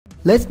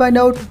Let's find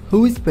out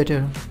who is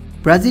better,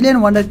 Brazilian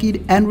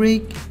wonderkid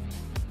Endrick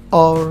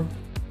or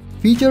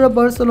future of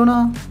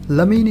Barcelona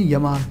Lamine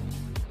Yamal.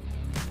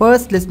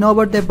 First, let's know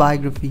about their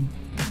biography.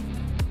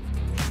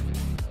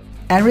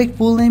 Endrick's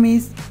full name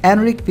is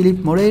Endrick Felipe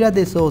Moreira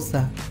de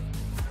Sousa.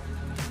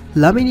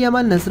 Lamine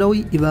Yamal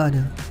Nasraoui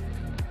Ivana,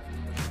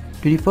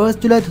 21st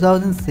July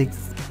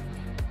 2006.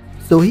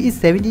 So he is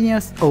 17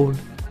 years old.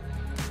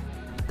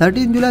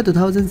 13th July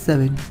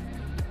 2007.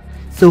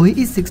 So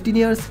he is 16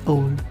 years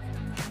old.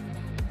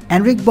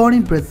 Endrick born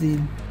in Brazil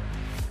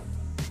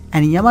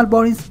and Yamal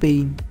born in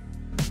Spain.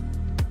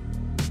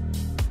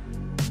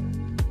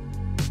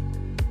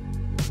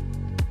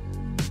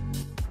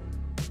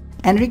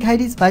 Endrick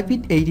height is 5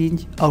 feet 8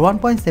 inch or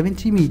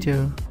 1.73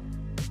 meter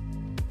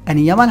and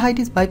Yamal height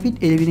is 5 feet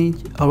 11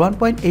 inch or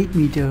 1.8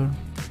 meter.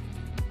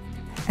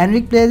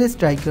 Endrick plays as a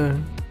striker.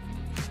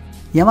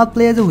 Yamal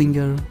plays as a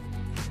winger.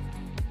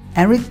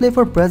 Endrick plays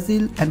for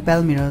Brazil and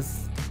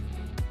Palmeiras.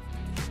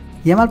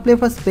 Yamal plays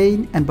for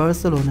Spain and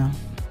Barcelona.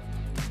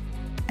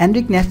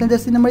 Endrick national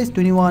jersey number is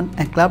 21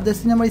 and club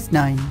jersey number is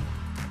 9.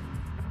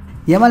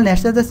 Yamal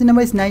national jersey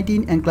number is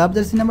 19 and club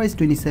jersey number is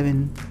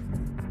 27.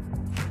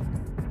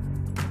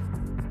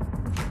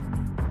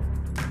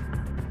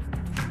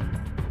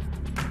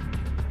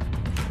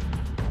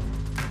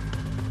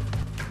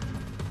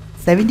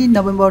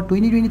 November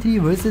 2023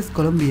 versus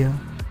Colombia.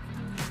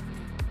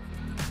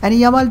 And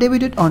Yamal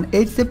debuted on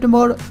 8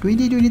 September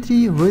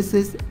 2023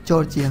 versus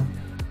Georgia.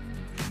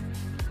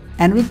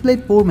 Endrick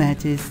played 4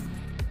 matches.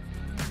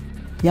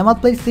 Yamal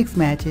played 6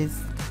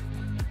 matches.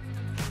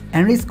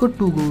 Endrick scored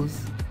 2 goals.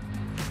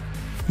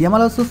 Yamal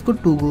also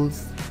scored 2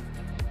 goals.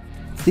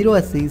 0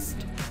 assist.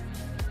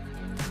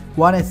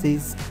 1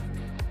 assist.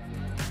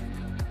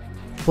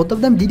 Both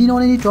of them didn't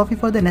win any trophy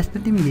for the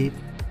national team yet.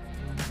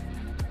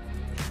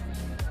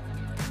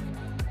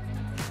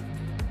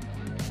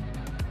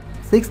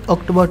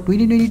 October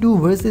 2022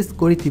 versus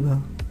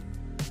Coritiba.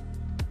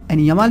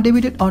 And Yamal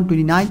debuted on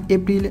 29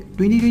 April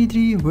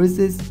 2023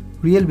 versus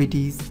Real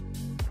Betis.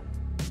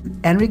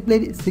 Endrick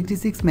played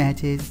 66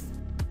 matches.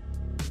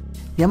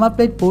 Yamal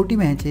played 40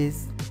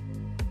 matches.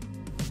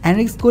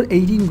 Endrick scored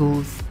 18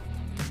 goals.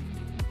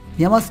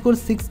 Yamal scored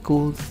 6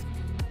 goals.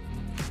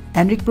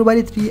 Endrick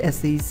provided 3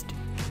 assists.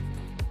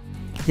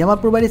 Yamal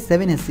provided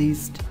 7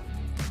 assists.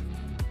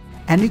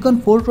 Endrick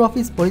won 4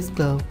 trophies for his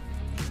club.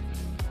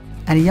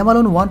 And Yamal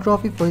won 1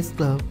 trophy for his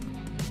club.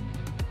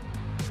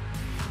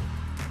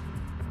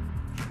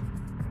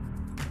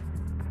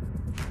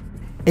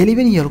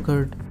 (11 yellow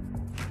card,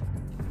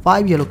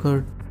 5 yellow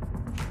card.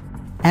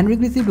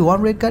 Endrick received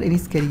 1 red card in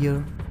his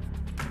career.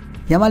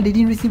 Yamal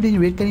didn't receive any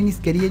red card in his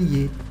career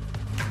yet.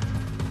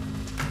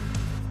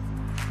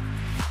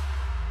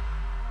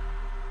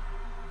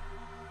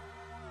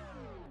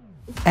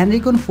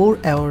 Endrick won 4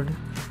 awards.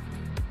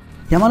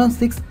 Yamal won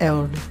 6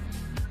 awards.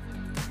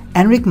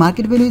 Endrick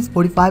market value is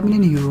 45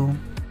 million euro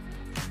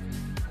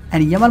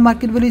and Yamal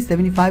market value is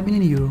 75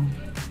 million euro.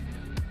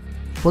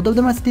 Both of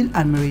them are still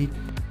unmarried.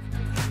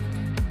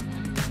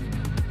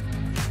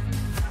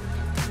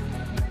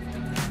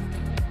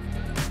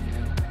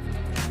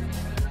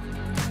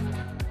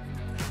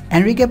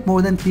 Endrick have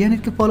more than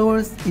 300k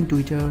followers in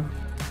Twitter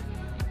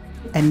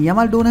and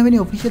Yamal don't have any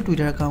official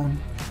Twitter account.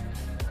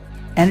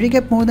 Endrick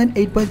have more than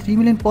 8.3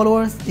 million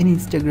followers in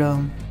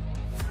Instagram.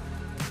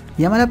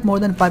 Yamal have more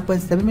than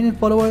 5.7 million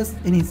followers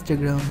in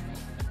Instagram.